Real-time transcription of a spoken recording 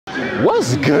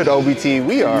What's good, OBT?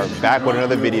 We are back with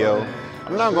another video.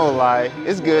 I'm not gonna lie,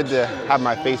 it's good to have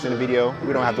my face in the video.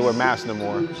 We don't have to wear masks no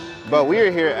more. But we are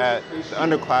here at the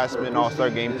underclassmen All-Star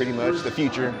game, pretty much, the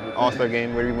future All-Star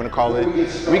game, whatever you want to call it.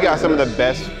 We got some of the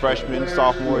best freshmen,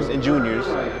 sophomores, and juniors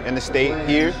in the state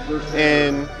here.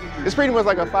 And it's pretty much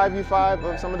like a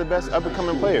 5v5 of some of the best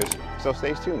up-and-coming players. So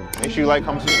stay tuned. Make sure you like,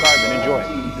 comment, subscribe, and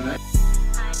enjoy.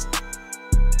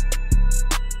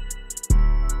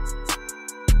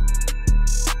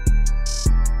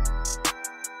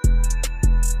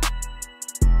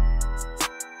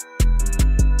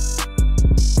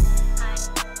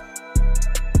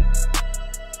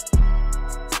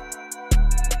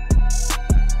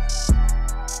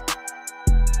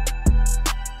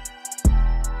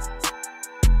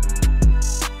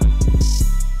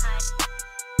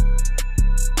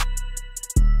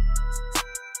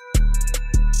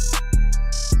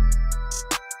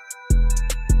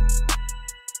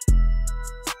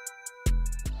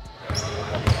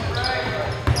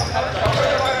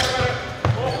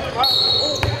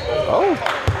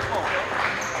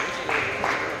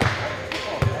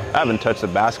 I haven't touched a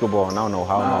basketball and I don't know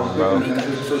how long, bro.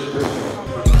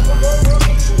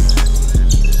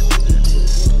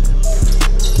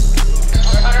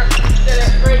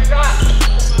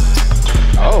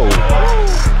 Oh.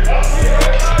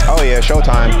 Oh yeah,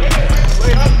 showtime.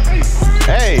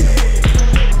 Hey.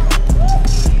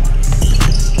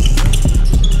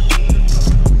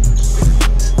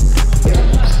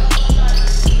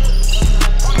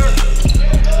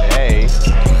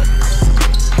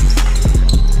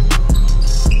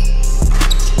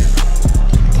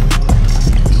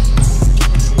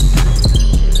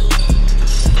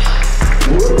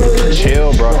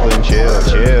 Chill, Brooklyn, chill,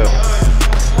 chill.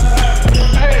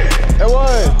 It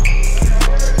won.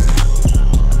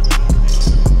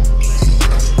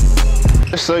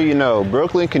 Just so you know,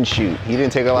 Brooklyn can shoot. He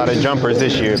didn't take a lot of jumpers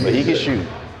this year, but he can shoot.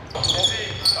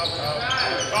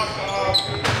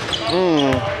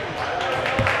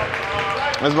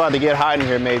 It's about to get hot in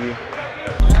here, maybe.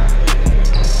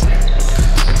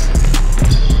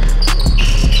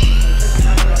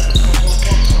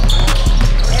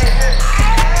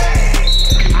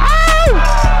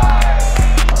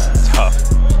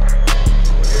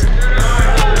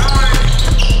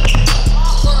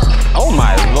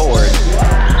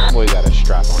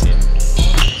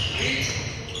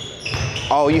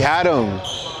 Oh, you had him.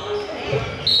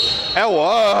 It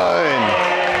won.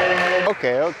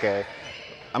 Okay, okay.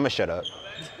 I'm gonna shut up.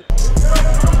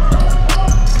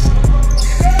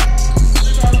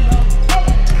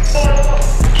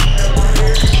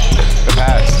 The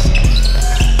pass.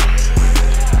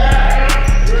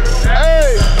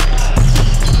 Hey.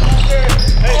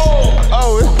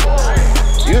 Oh,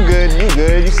 you good, you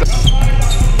good. You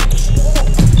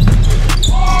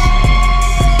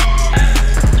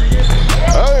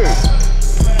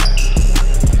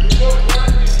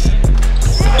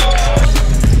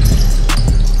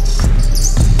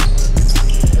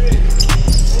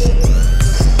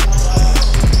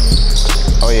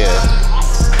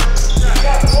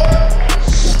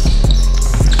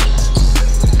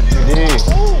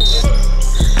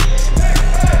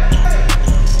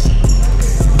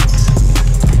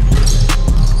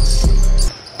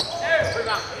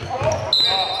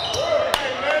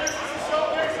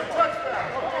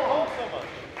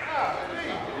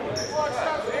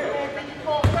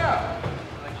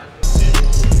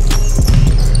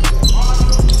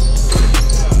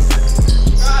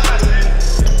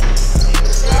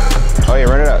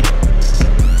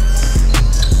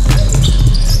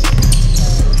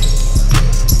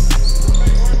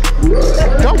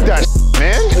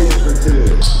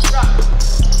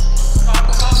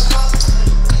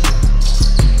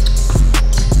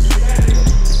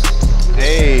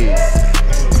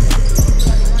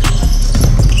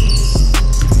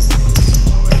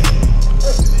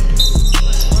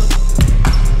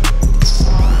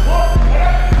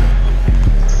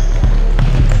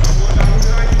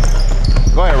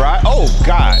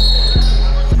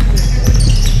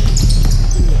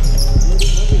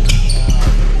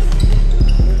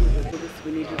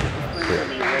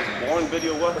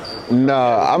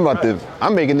Nah,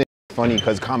 I'm making this funny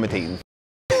because commentating.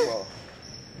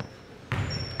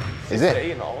 Is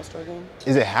it? An All-Star game?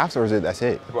 Is it halves or is it that's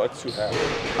it? Well, it's 2 halves.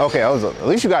 Okay, at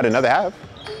least you got another half.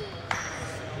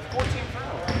 14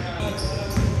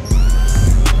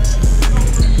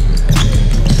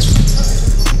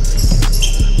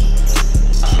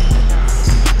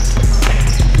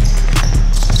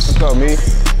 Let's go, me.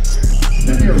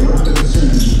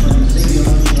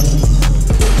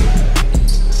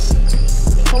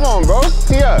 Come on, bro.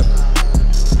 Tee up.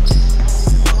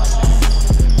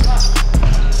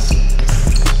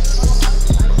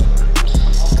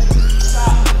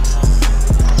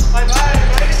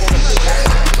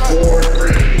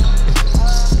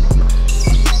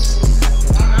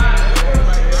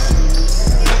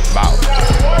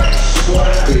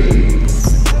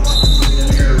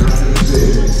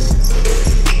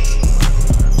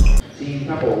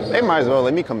 as well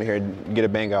let me come here and get a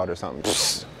bang out or something.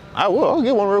 I will. I'll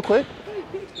get one real quick.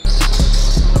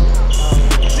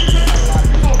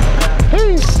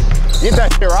 Hey, get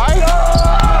that shit right.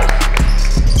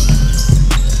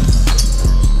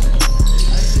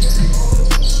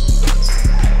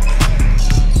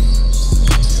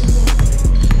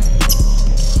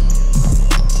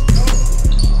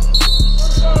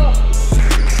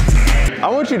 I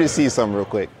want you to see something real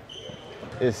quick.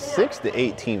 It's 6 to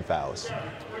 18 fouls.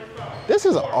 This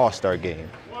is an all-star game.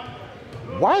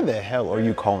 Why the hell are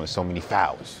you calling so many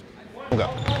fouls? Go.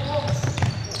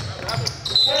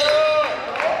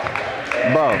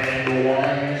 Bro.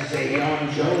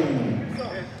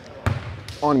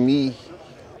 On me,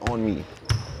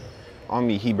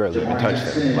 he barely even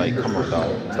touched it. Like, come on,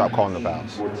 dog. Stop calling the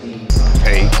fouls.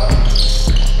 Hey.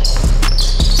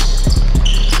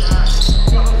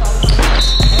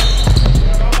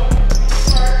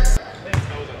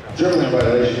 German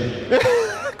violation.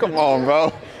 Come on,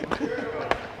 bro.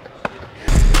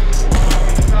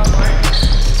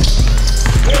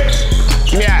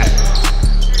 Give me that.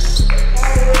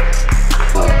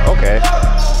 Okay.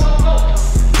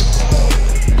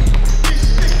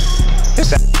 Hit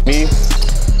that me.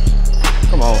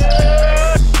 Come on.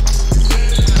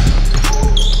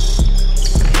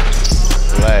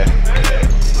 Lay.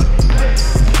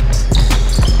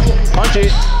 Punch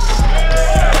it.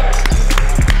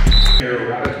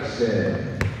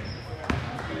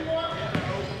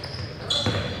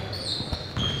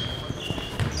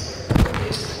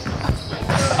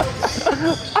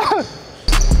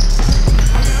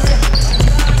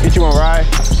 Get you one, Rye.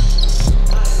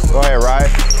 Go ahead, Rye.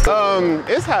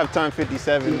 It's halftime,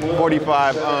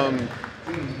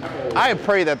 57-45. I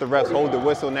pray that the refs hold the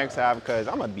whistle next half because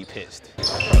I'm gonna be pissed.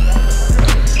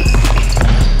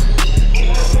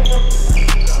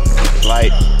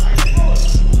 Like.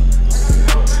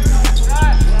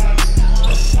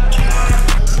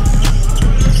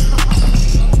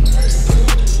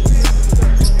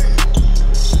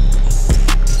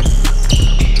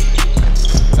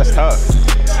 That's tough.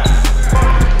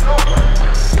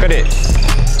 Cut it.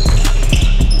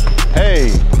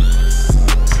 Hey.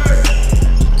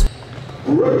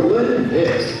 Brooklyn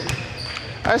Hicks.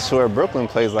 I swear Brooklyn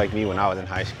plays like me when I was in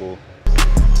high school.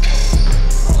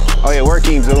 Oh yeah,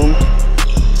 working Zoom.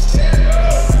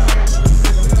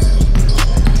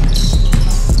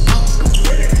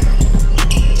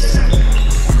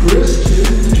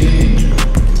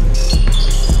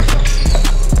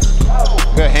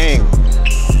 Good hang.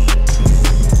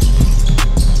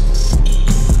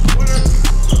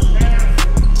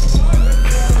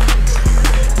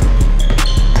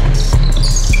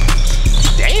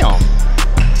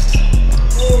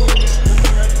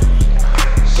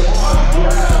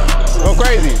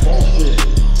 Crazy.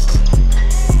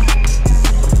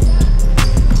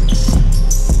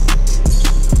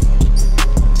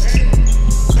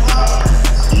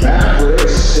 Maverick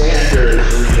Sanders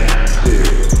rebound 2.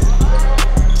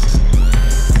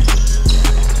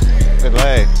 Good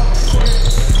leg.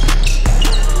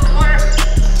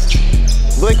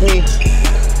 Blick me.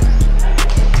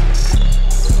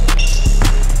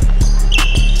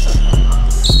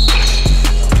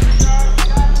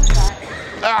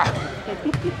 Ah.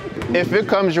 If it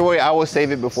comes your way, I will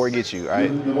save it before it gets you, all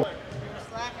right?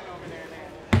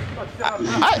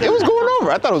 It was going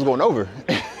over. I thought it was going over.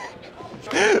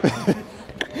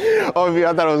 Oh,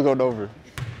 I thought it was going over.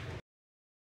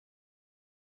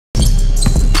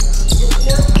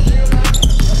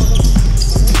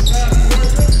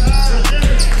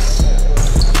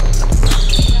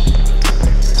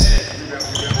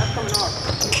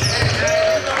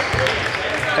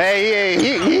 Hey,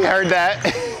 he heard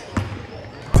that.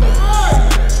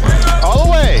 All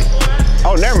the way.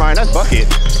 Oh, never mind. That's bucket.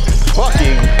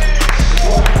 Fucking.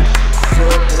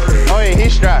 Oh, yeah,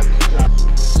 he's strapped.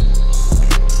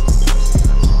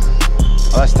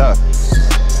 Oh, that's tough.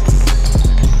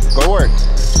 Go to work.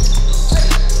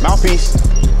 Mouthpiece.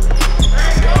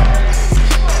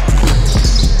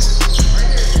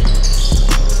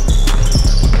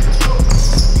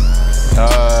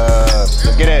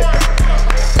 Let's get it.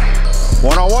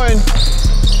 One-on-one.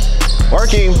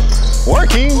 Working.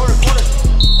 Working.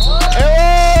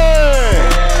 Hey!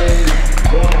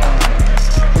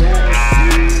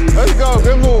 Let's go.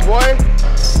 Good move, boy.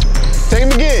 Take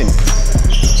him again.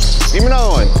 Give me another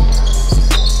one.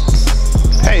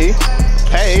 Hey.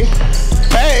 Hey.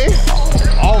 Hey.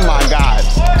 Oh my God.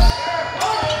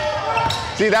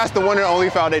 See, that's the one and only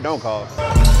foul they don't call.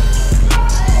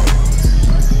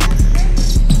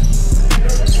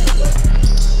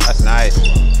 That's nice.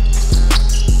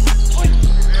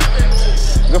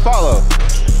 Good follow.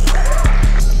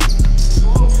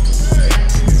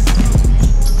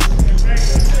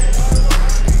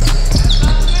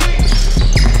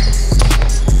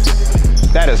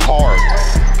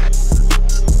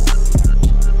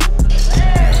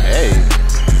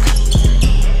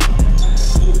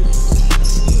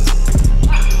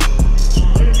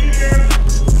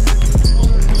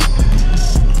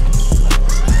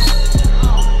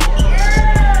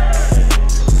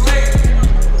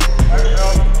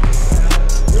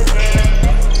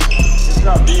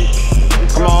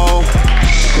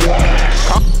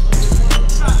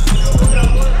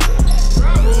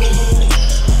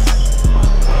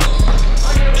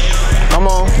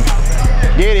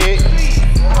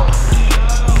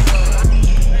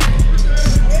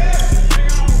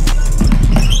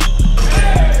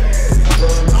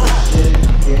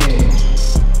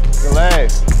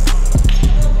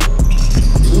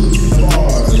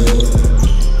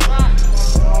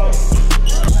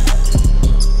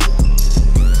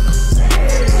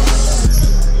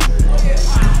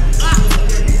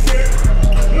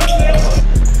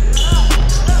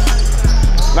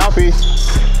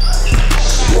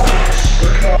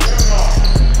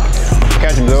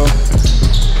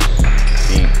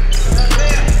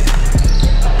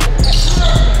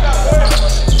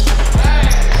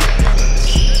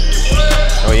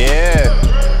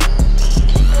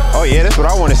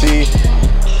 what I want to see.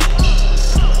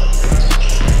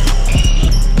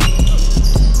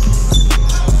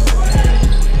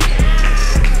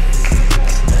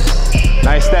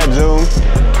 Nice step, Zoom.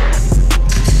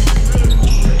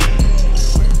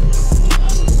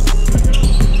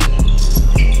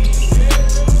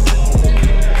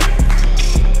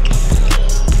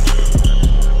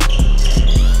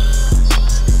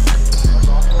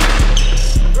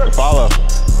 Follow.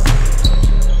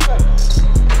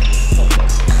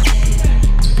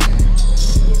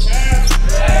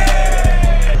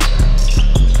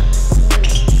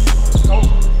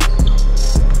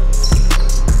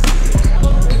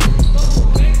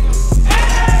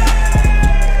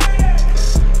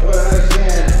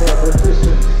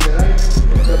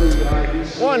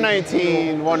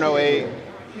 $119,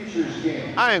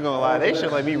 $108. I ain't gonna lie, they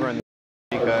should let me run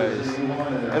because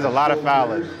there's a lot of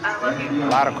fouling, a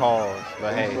lot of calls.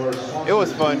 But hey, it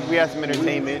was fun. We had some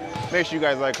entertainment. Make sure you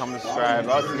guys like, comment, subscribe.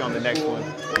 I'll see you on the next one.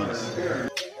 Peace.